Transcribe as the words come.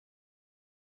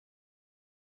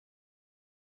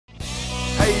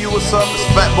you what's up? It's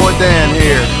FatBoy Dan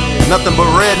here. Nothing but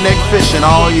redneck fishing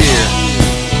all year.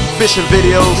 Fishing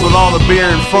videos with all the beer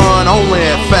and fun only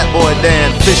at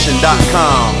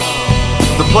FatBoyDanFishing.com.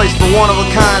 The place for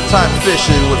one-of-a-kind type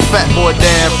fishing with FatBoy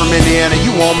Dan from Indiana.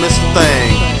 You won't miss a thing.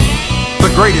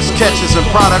 The greatest catches and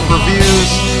product reviews.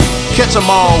 Catch them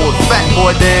all with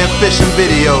FatBoy Dan fishing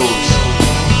videos.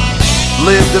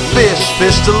 Live to fish,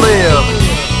 fish to live.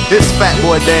 It's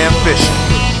FatBoy Dan Fishing.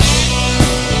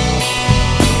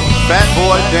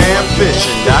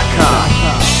 FatBoyDanFishing.com.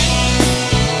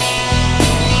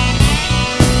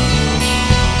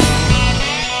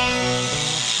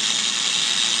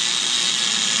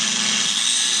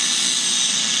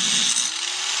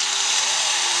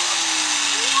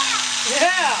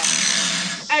 Yeah!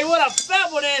 Hey, what up?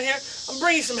 FatBoy Dan here. I'm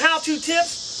bringing some how-to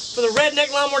tips for the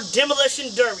Redneck Lawnmower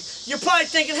Demolition Derby. You're probably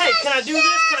thinking, hey, can I do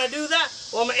this? Can I do that?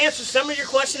 Well, I'm going to answer some of your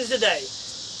questions today.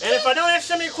 And if I don't answer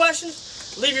some of your questions,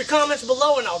 leave your comments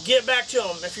below and I'll get back to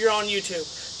them if you're on YouTube.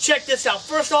 Check this out.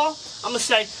 First off, I'm going to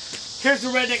say, here's the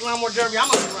Redneck Lawnmower Derby I'm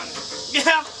going to be running.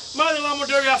 Yeah, my other Lawnmower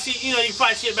Derby, I'll see, you can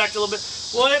probably see it back a little bit.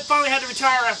 Well, it finally had to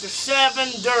retire after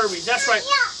 7 derbies. That's right.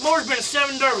 Mower's been in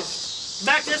 7 derbies.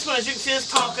 Back to this one, as you can see, this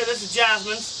is Tonka. This is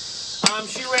Jasmine's.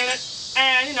 She ran it.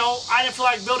 And, I didn't feel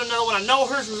like building another one. I know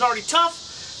hers was already tough.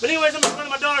 But anyways, I'm going to run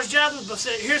my daughter's Jasmine's. But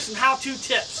here's some how-to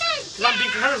tips. Because I'm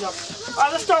beating hers up.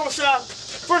 Alright, let's start with,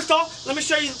 first off, let me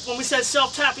show you when we said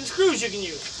self-tapping screws you can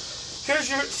use. Here's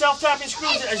your self-tapping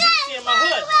screws as you can see in my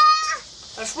hood.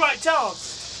 That's right, tell them.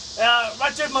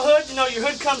 Right there's my hood. Your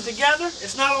hood comes together.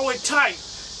 It's not always tight.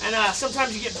 And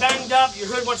sometimes you get banged up. Your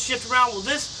hood wants to shift around. Well,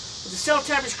 this, with the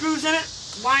self-tapping screws in it,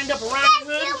 lined up around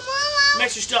your hood,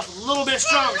 makes your stuff a little bit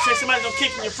stronger. Say somebody's going to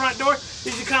kick in your front door,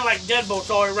 these are kind of like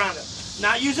deadbolts all the way around it.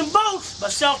 Not using bolts,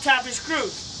 but self-tapping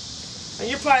screws. And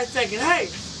you're probably thinking, hey,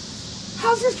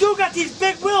 how's this dude got these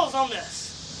big wheels on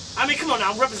this? I mean, come on now,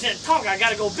 I'm representing Tonka, I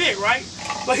gotta go big, right?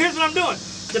 But here's what I'm doing.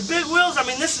 The big wheels, I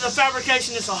mean, this is a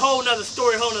fabrication, it's a whole nother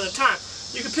story, a whole nother time.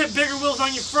 You can put bigger wheels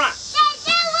on your front.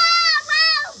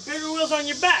 Bigger wheels on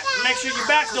your back. Make sure your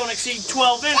backs don't exceed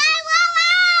 12 inches.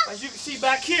 As you can see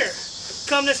back here,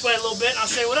 come this way a little bit and I'll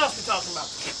show you what else we're talking about.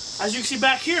 As you can see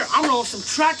back here, I'm rolling some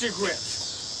tractor grips.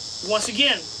 Once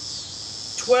again,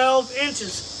 12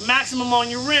 inches maximum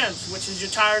on your rims, which is your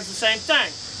tires, the same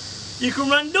thing. You can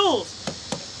run duals.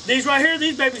 These right here,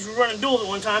 these babies were running duals at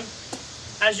one time.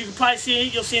 As you can probably see,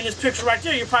 you'll see in this picture right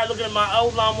there, you're probably looking at my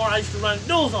old lawnmower I used to run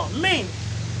duals on. Mean.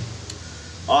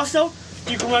 Also,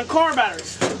 you can run car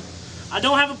batteries. I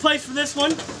don't have a place for this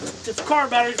one. It's a car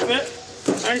battery fit.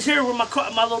 And it's here where my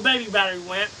little baby battery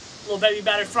went. Little baby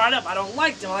battery fried up. I don't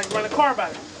like them. I like to run a car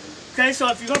battery. Okay, so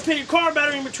if you're going to put your car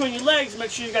battery in between your legs,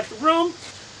 make sure you got the room.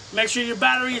 Make sure your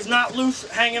battery is not loose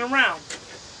hanging around.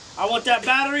 I want that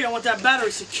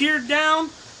battery secured down.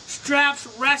 Straps,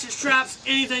 ratchet straps,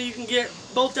 anything you can get.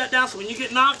 Bolt that down so when you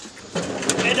get knocked,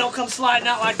 it don't come sliding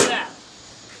out like that.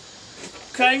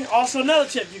 Okay, also another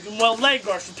tip, you can weld leg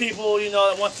guards for people,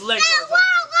 that want the leg guards on.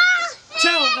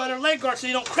 Tell them about their leg guards so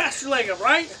you don't crash your leg up,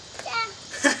 right?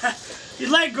 Your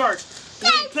leg guards.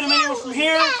 You put them anywhere from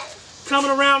here,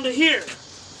 coming around to here.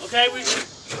 Okay,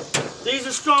 these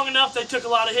are strong enough, they took a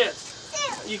lot of hits.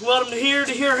 You can weld them to here,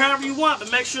 however you want, but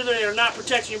make sure they are not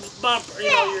protecting your bumper,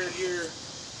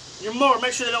 your mower.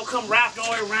 Make sure they don't come wrapped all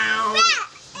the way around,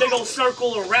 big old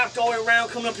circle or wrapped all the way around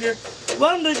coming up here.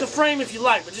 Weld them to the frame if you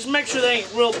like, but just make sure they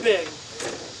ain't real big.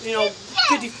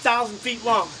 50,000 feet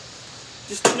long.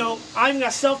 Just, I even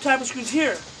got self-tapping screws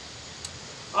here.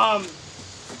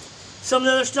 Some of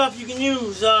the other stuff you can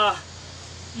use,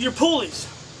 your pulleys.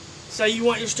 Say you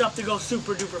want your stuff to go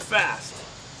super duper fast.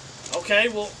 Okay,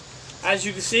 well, as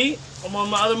you can see, I'm on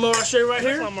my other mower I'll show you right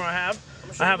here. I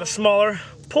have a smaller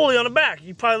pulley on the back.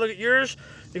 You probably look at yours,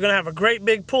 you're going to have a great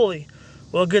big pulley.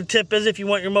 Well, a good tip is if you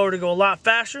want your mower to go a lot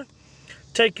faster,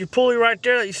 take your pulley right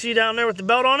there that you see down there with the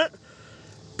belt on it,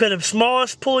 put the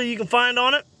smallest pulley you can find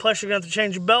on it, plus you're going to have to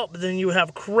change your belt, but then you would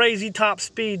have crazy top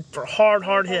speed for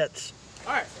hard hits.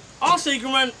 Alright, also you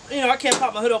can run, I can't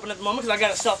pop my hood open at the moment because I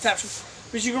got a self-tap,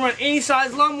 but you can run any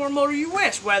size lawnmower motor you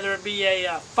wish, whether it be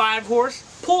a 5-horse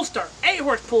pull start,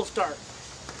 8-horse pull start.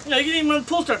 You can even run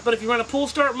pull start, but if you run a pull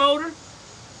start motor,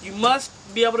 you must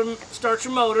be able to start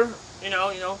your motor.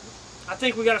 I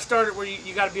think we got to start it where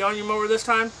you got to be on your mower this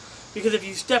time, because if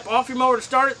you step off your mower to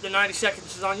start it, the 90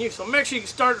 seconds is on you. So make sure you can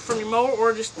start it from your mower,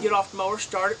 or just get off the mower,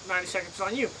 start it, 90 seconds is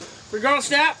on you. Regardless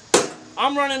of that,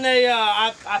 I'm running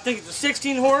I think it's a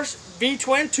 16-horse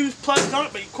V-twin, 2 plugs on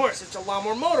it, but of course it's a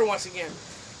lawnmower motor once again.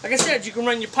 Like I said, you can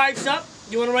run your pipes up.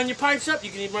 You want to run your pipes up, you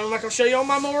can even run them like I'll show you on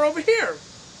my mower over here.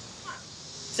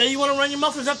 Say you want to run your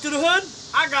mufflers up to the hood,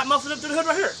 I got mufflers up to the hood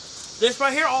right here. This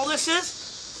right here, all this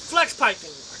is flex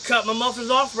piping. I cut my mufflers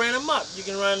off, ran them up. You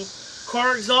can run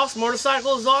car exhaust,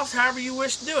 motorcycle exhaust, however you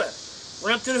wish to do it.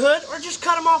 Run up to the hood or just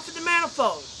cut them off at the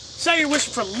manifold. Say you're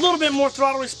wishing for a little bit more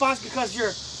throttle response because your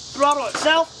throttle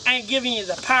itself ain't giving you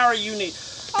the power you need.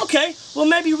 Okay, well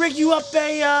maybe rig you up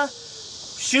a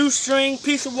shoestring,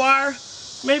 piece of wire,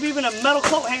 maybe even a metal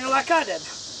coat hanger like I did.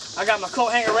 I got my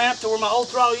coat hanger ran up to where my old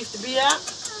throttle used to be at.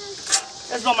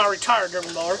 That's on my retired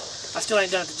derby mower. I still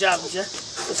ain't done the job yet.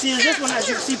 But see, this one, as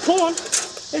you can see pulling,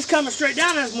 it's coming straight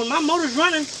down. And when my motor's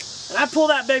running and I pull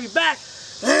that baby back,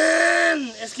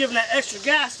 it's giving that extra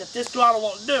gas that this throttle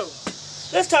won't do.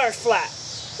 This tire's flat.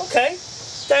 Okay.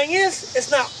 Thing is,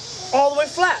 it's not all the way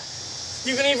flat.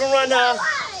 You can even run,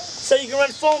 say you can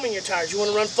run foam in your tires. You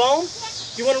want to run foam?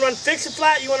 You want to run fix it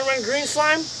flat? You want to run green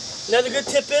slime? Another good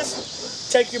tip is,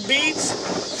 take your beads,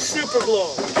 super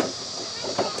glue them,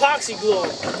 epoxy glue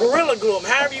them, Gorilla glue them,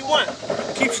 however you want.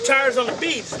 Keep your tires on the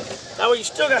beads. That way you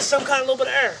still got some kind of little bit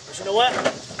of air. But you know what?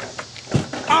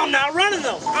 I'm not running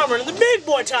though. I'm running the big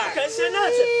boy tire. Okay, so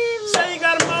that's it. Say you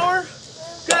got a mower,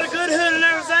 got a good hood and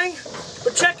everything,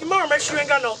 but check your mower. Make sure you ain't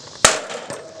got no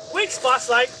weak spots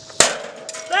like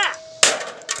that.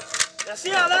 Now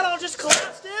see how that all just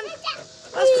collapsed in?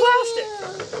 That's plastic.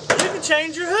 You can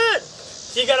change your hood.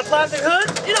 So you got a plastic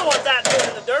hood? You don't want that doing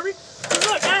in the derby. Because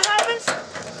look, that happens.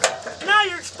 Now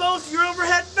you're exposed to your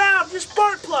overhead valve, your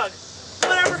spark plug.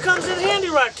 Whatever comes in handy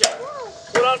right there.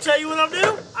 What I'll tell you what I'll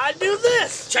do? I do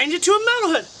this. Change it to a metal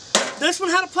hood. This one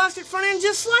had a plastic front end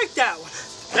just like that one.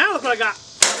 Now look what I got.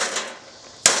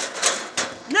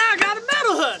 Now I got a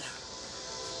metal hood.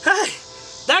 Hey,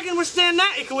 that can withstand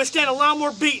that. It can withstand a lot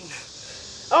more beating.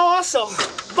 Oh, also,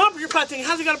 bumper. You're probably thinking,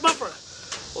 how's it got a bumper?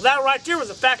 Well, that right there was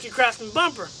a factory craftsman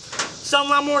bumper. Some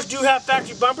lawnmowers do have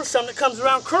factory bumpers, some that comes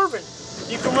around curving.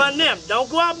 You can run them. Don't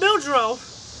go out and build your own.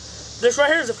 This right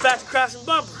here is a factory craftsman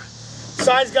bumper.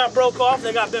 Sides got broke off,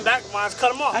 they got bent back, I just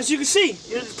cut them off. As you can see,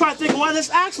 you're probably thinking why this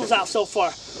axle's out so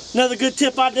far. Another good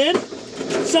tip I did.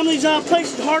 Some of these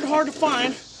places are hard to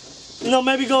find. You know,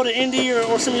 maybe go to Indy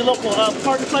or some of your local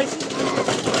party places.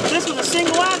 This one's a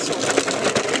single axle.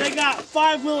 And they got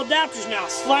 5-wheel adapters now.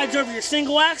 Slides over your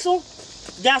single axle.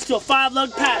 That's to a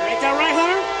 5-lug pattern. Ain't that right,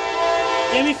 Hunter?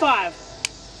 Give me 5.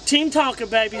 Team Tonka,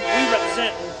 baby. We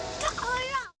represent.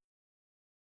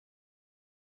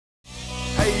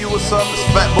 Hey, you, what's up? It's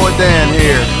FatBoy Dan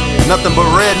here. Nothing but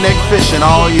redneck fishing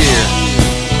all year.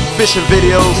 Fishing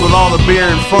videos with all the beer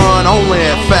and fun only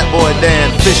at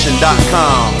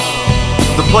FatBoyDanFishing.com.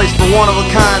 The place for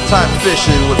one-of-a-kind type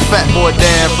fishing with FatBoy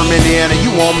Dan from Indiana.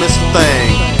 You won't miss a thing.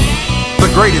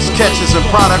 The greatest catches and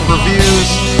product reviews.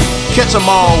 Catch them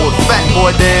all with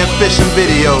FatBoy Dan fishing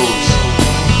videos.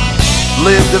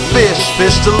 Live to fish,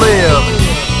 fish to live.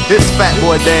 It's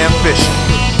FatBoy Dan Fishing.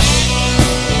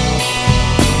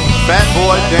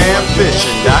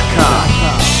 FatBoyDanFishing.com.